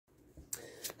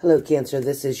Hello, Cancer.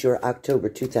 This is your October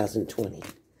 2020.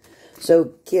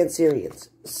 So, Cancerians,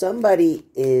 somebody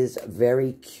is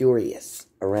very curious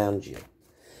around you.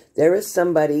 There is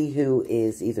somebody who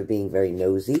is either being very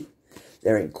nosy,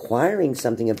 they're inquiring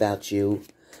something about you,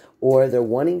 or they're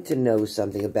wanting to know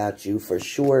something about you for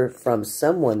sure from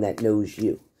someone that knows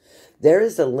you. There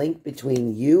is a link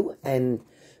between you and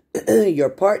your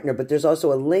partner, but there's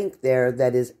also a link there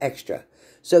that is extra.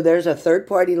 So there's a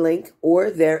third-party link,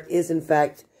 or there is, in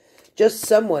fact, just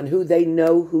someone who they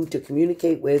know who to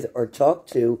communicate with or talk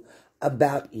to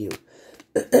about you.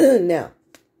 Now,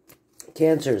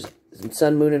 Cancers,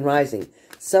 Sun, Moon, and Rising.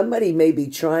 Somebody may be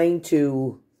trying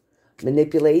to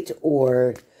manipulate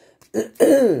or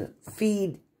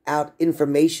feed out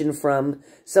information from.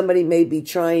 Somebody may be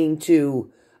trying to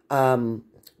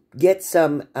get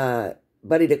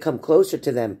somebody to come closer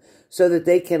to them so that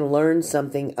they can learn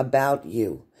something about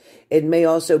you. It may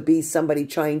also be somebody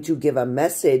trying to give a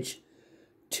message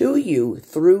to you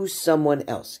through someone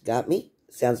else. Got me?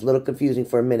 Sounds a little confusing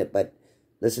for a minute, but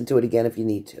listen to it again if you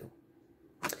need to.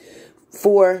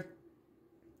 For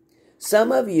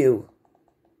some of you,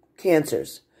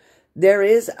 Cancers, there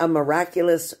is a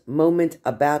miraculous moment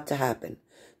about to happen.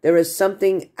 There is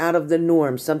something out of the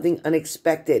norm, something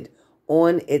unexpected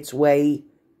on its way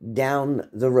down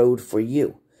the road for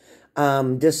you.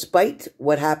 Despite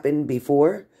what happened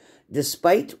before,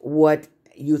 despite what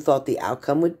you thought the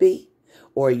outcome would be,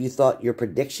 or you thought your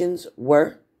predictions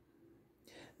were,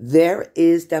 there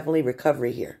is definitely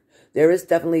recovery here. There is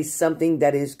definitely something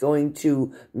that is going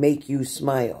to make you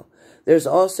smile. There's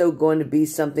also going to be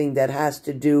something that has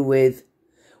to do with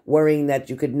worrying that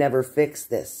you could never fix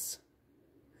this.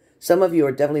 Some of you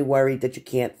are definitely worried that you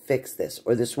can't fix this,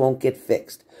 or this won't get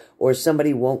fixed, or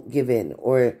somebody won't give in,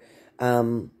 or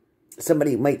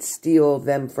somebody might steal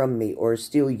them from me, or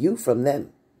steal you from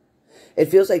them. It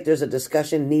feels like there's a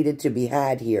discussion needed to be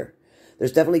had here.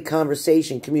 There's definitely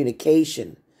conversation,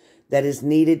 communication that is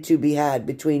needed to be had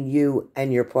between you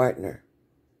and your partner.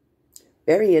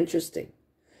 Very interesting.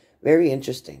 Very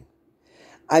interesting.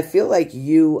 I feel like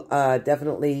you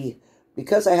definitely,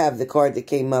 because I have the card that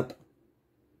came up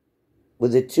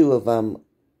with the two of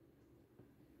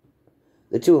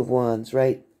Wands,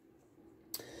 right?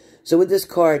 So with this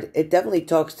card, it definitely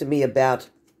talks to me about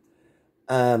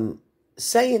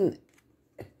saying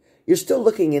you're still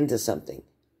looking into something.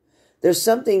 There's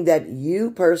something that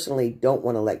you personally don't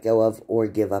want to let go of or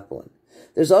give up on.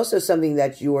 There's also something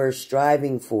that you are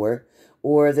striving for,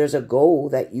 or there's a goal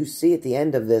that you see at the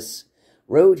end of this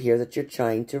road here that you're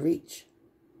trying to reach.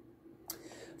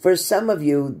 For some of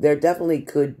you, there definitely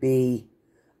could be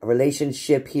a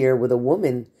relationship here with a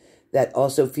woman that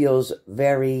also feels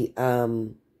very,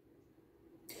 for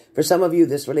some of you,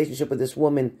 this relationship with this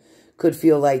woman could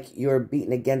feel like you're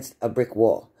beaten against a brick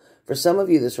wall. For some of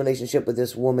you, this relationship with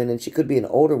this woman, and she could be an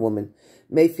older woman,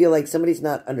 may feel like somebody's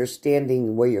not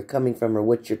understanding where you're coming from or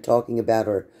what you're talking about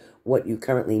or what you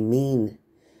currently mean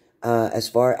as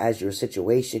far as your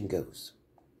situation goes.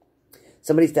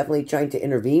 Somebody's definitely trying to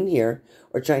intervene here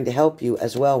or trying to help you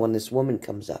as well when this woman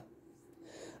comes up.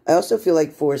 I also feel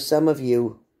like for some of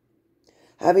you,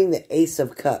 having the Ace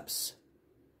of Cups,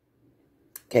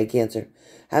 okay, Cancer,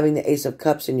 having the Ace of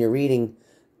Cups in your reading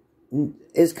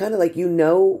is kind of like you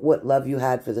know what love you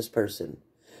had for this person.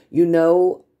 You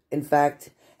know, in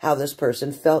fact, how this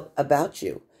person felt about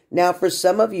you. Now, for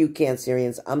some of you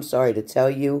Cancerians, I'm sorry to tell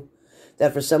you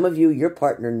that for some of you, your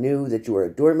partner knew that you were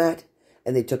a doormat,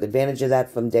 and they took advantage of that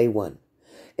from day one.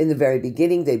 In the very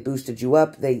beginning, they boosted you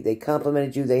up, they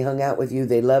complimented you, they hung out with you,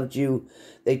 they loved you,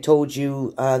 they told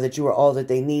you that you were all that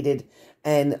they needed,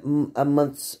 and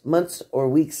months or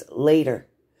weeks later,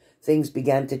 things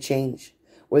began to change,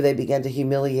 where they began to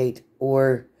humiliate,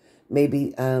 or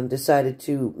maybe decided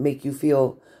to make you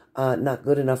feel not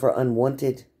good enough or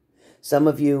unwanted. Some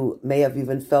of you may have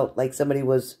even felt like somebody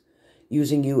was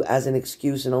using you as an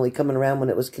excuse and only coming around when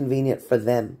it was convenient for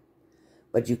them.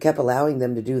 But you kept allowing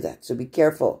them to do that. So be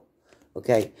careful.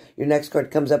 Okay. Your next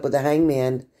card comes up with the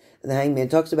Hangman. And the Hangman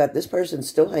talks about this person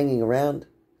still hanging around.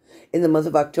 In the month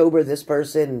of October, this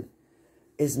person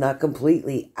is not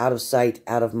completely out of sight,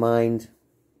 out of mind.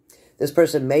 This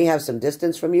person may have some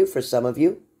distance from you for some of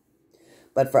you.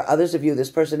 But for others of you,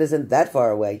 this person isn't that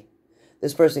far away.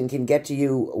 This person can get to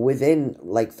you within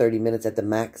like 30 minutes at the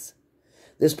max.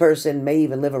 This person may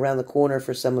even live around the corner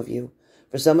for some of you.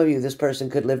 For some of you, this person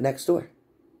could live next door.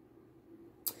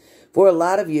 For a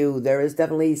lot of you, there is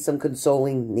definitely some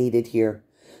consoling needed here.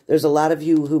 There's a lot of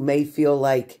you who may feel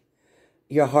like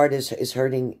your heart is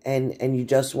hurting and you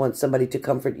just want somebody to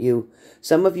comfort you.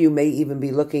 Some of you may even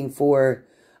be looking for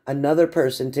another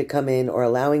person to come in or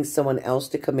allowing someone else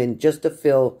to come in just to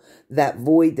fill that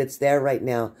void that's there right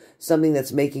now, something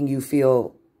that's making you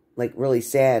feel like really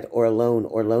sad or alone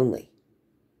or lonely.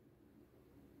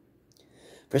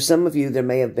 For some of you, there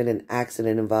may have been an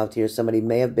accident involved here. Somebody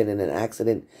may have been in an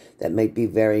accident that might be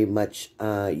very much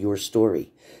your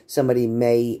story. Somebody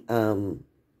may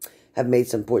have made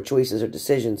some poor choices or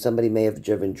decisions. Somebody may have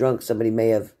driven drunk. Somebody may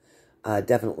have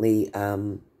definitely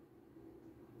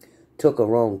took a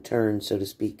wrong turn, so to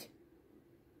speak.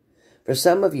 For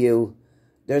some of you,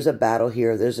 there's a battle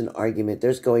here. There's an argument.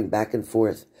 There's going back and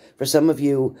forth. For some of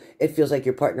you, it feels like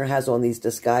your partner has on these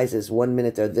disguises. 1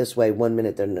 minute they're this way, 1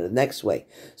 minute they're the next way.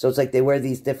 So it's like they wear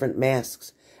these different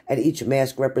masks, and each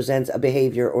mask represents a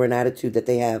behavior or an attitude that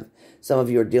they have. Some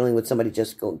of you are dealing with somebody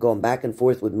just going back and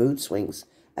forth with mood swings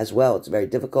as well. It's very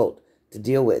difficult to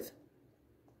deal with.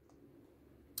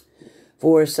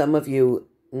 For some of you,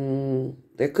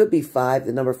 there could be 5,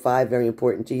 the number 5, very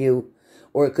important to you.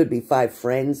 Or it could be 5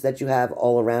 friends that you have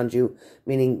all around you,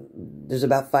 meaning there's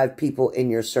about 5 people in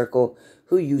your circle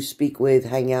who you speak with,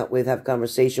 hang out with, have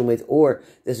conversation with, or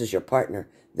this is your partner.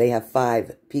 They have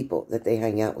 5 people that they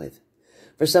hang out with.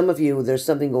 For some of you, there's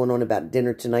something going on about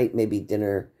dinner tonight, maybe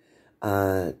dinner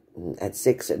at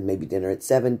 6 and maybe dinner at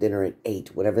 7, dinner at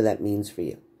 8, whatever that means for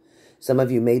you. Some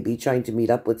of you may be trying to meet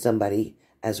up with somebody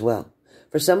as well.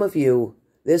 For some of you,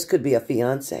 this could be a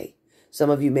fiance. Some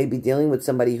of you may be dealing with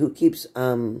somebody who keeps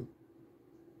not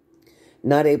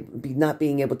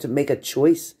being able to make a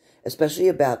choice, especially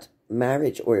about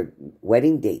marriage or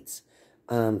wedding dates,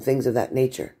 things of that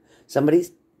nature. Somebody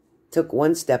took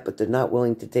one step, but they're not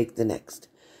willing to take the next.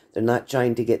 They're not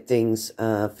trying to get things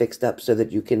fixed up so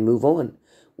that you can move on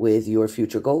with your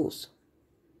future goals.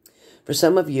 For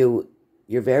some of you,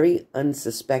 you're very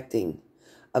unsuspecting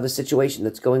of a situation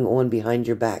that's going on behind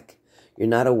your back. You're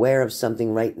not aware of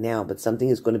something right now, but something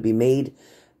is going to be made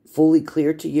fully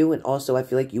clear to you. And also, I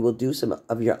feel like you will do some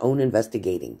of your own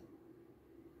investigating.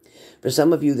 For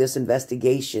some of you, this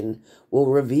investigation will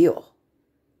reveal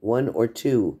 1 or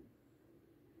 2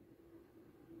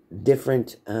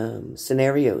 different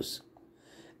scenarios.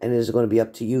 And it is going to be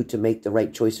up to you to make the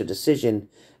right choice or decision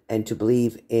and to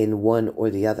believe in one or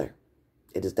the other.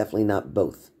 It is definitely not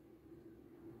both.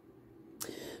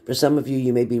 For some of you,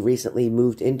 you may be recently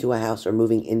moved into a house or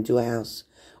moving into a house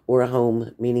or a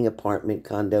home, meaning apartment,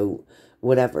 condo,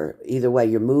 whatever. Either way,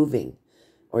 you're moving,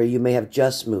 or you may have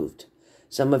just moved.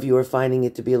 Some of you are finding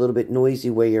it to be a little bit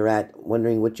noisy where you're at,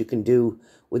 wondering what you can do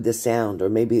with the sound, or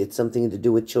maybe it's something to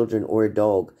do with children or a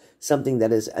dog, something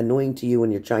that is annoying to you when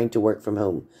you're trying to work from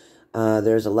home.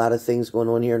 There's a lot of things going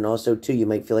on here, and also, too, you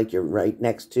might feel like you're right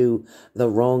next to the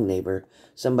wrong neighbor,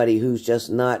 somebody who's just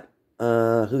not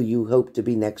who you hope to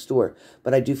be next door.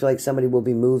 But I do feel like somebody will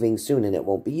be moving soon, and it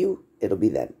won't be you. It'll be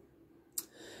them.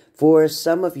 For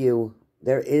some of you,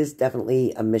 there is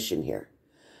definitely a mission here.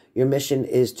 Your mission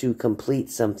is to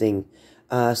complete something.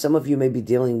 Some of you may be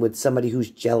dealing with somebody who's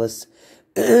jealous.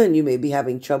 You may be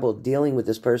having trouble dealing with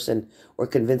this person or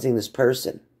convincing this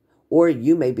person. Or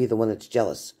you may be the one that's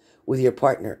jealous with your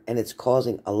partner, and it's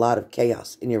causing a lot of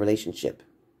chaos in your relationship.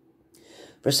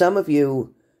 For some of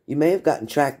you, you may have gotten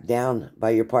tracked down by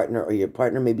your partner, or your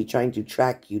partner may be trying to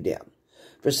track you down.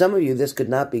 For some of you, this could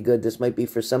not be good. This might be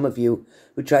for some of you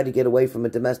who tried to get away from a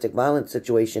domestic violence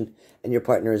situation, and your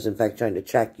partner is in fact trying to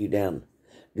track you down.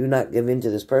 Do not give in to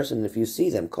this person. If you see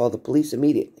them, call the police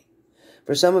immediately.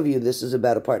 For some of you, this is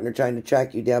about a partner trying to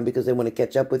track you down because they want to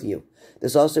catch up with you.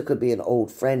 This also could be an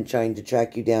old friend trying to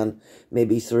track you down,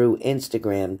 maybe through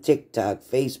Instagram, TikTok,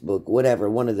 Facebook, whatever,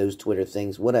 one of those Twitter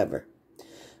things, whatever.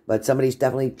 But somebody's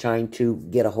definitely trying to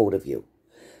get a hold of you.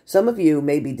 Some of you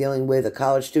may be dealing with a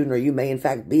college student, or you may in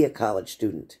fact be a college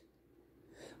student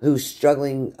who's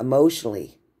struggling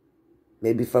emotionally,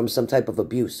 maybe from some type of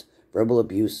abuse, verbal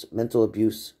abuse, mental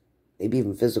abuse, maybe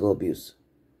even physical abuse.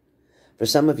 For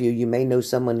some of you, you may know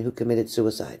someone who committed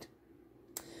suicide.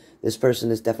 This person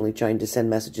is definitely trying to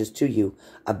send messages to you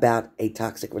about a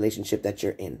toxic relationship that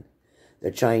you're in.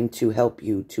 They're trying to help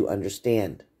you to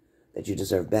understand that you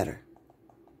deserve better.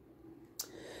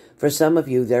 For some of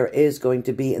you, there is going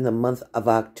to be, in the month of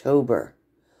October,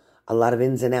 a lot of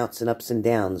ins and outs and ups and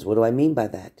downs. What do I mean by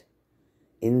that?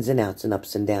 Ins and outs and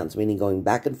ups and downs, meaning going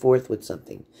back and forth with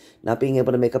something, not being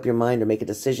able to make up your mind or make a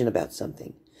decision about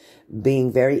something,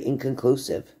 being very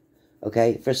inconclusive.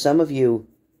 Okay? For some of you,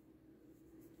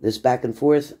 this back and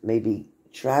forth may be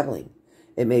traveling.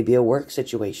 It may be a work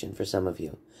situation for some of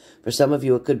you. For some of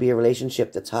you, it could be a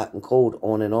relationship that's hot and cold,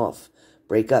 on and off.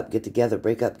 Break up, get together,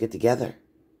 break up, get together.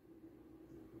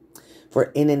 For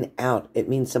in and out, it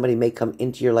means somebody may come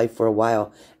into your life for a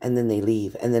while, and then they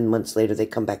leave, and then months later they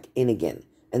come back in again.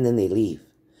 and then they leave.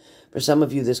 For some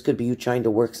of you, this could be you trying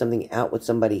to work something out with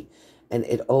somebody, and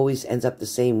it always ends up the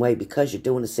same way because you're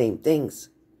doing the same things.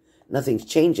 Nothing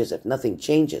changes if nothing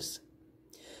changes.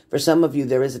 For some of you,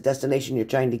 there is a destination you're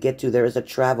trying to get to. There is a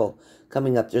travel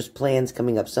coming up. There's plans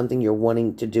coming up, something you're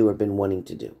wanting to do or been wanting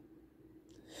to do.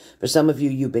 For some of you,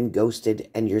 you've been ghosted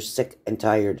and you're sick and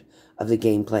tired of the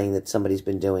game playing that somebody's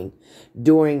been doing.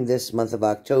 During this month of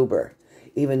October,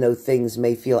 even though things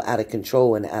may feel out of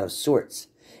control and out of sorts,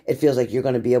 it feels like you're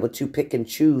going to be able to pick and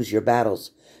choose your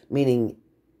battles, meaning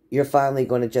you're finally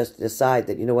going to just decide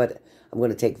that, you know what, I'm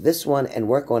going to take this one and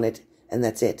work on it, and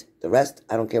that's it. The rest,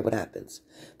 I don't care what happens.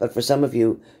 But for some of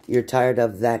you, you're tired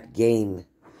of that game.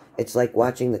 It's like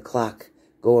watching the clock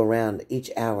go around each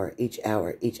hour, each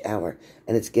hour, each hour,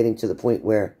 and it's getting to the point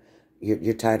where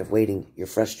you're tired of waiting. You're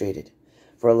frustrated.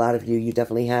 For a lot of you, you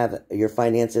definitely have your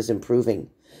finances improving.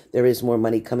 There is more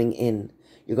money coming in.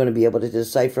 You're going to be able to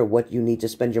decipher what you need to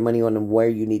spend your money on and where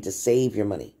you need to save your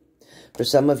money. For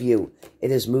some of you,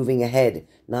 it is moving ahead,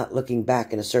 not looking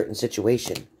back in a certain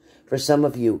situation. For some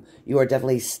of you, you are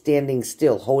definitely standing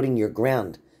still, holding your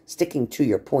ground, sticking to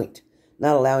your point,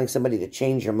 not allowing somebody to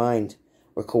change your mind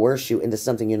or coerce you into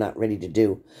something you're not ready to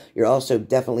do. You're also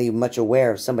definitely much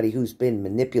aware of somebody who's been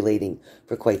manipulating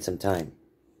for quite some time.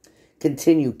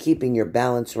 Continue keeping your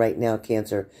balance right now,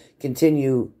 Cancer.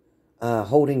 Continue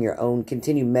holding your own.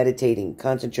 Continue meditating,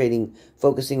 concentrating,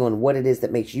 focusing on what it is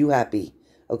that makes you happy,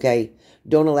 okay?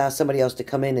 Don't allow somebody else to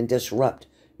come in and disrupt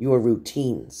your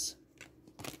routines.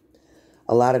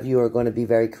 A lot of you are going to be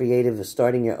very creative of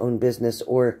starting your own business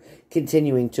or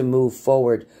continuing to move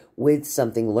forward with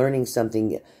something, learning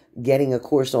something, getting a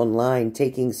course online,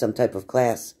 taking some type of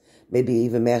class, maybe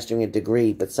even mastering a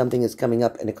degree, but something is coming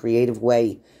up in a creative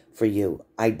way for you.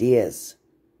 Ideas,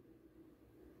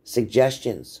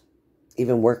 suggestions,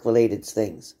 even work-related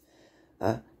things.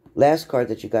 Last card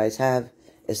that you guys have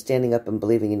is standing up and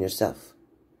believing in yourself.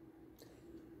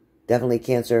 Definitely,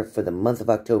 Cancer, for the month of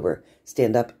October,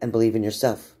 stand up and believe in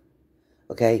yourself.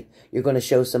 Okay? You're going to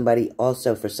show somebody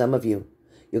also, for some of you,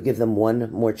 you'll give them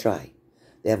one more try.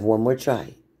 They have one more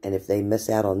try. And if they miss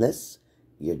out on this,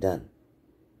 you're done.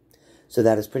 So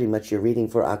that is pretty much your reading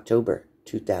for October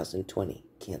 2020,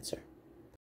 Cancer.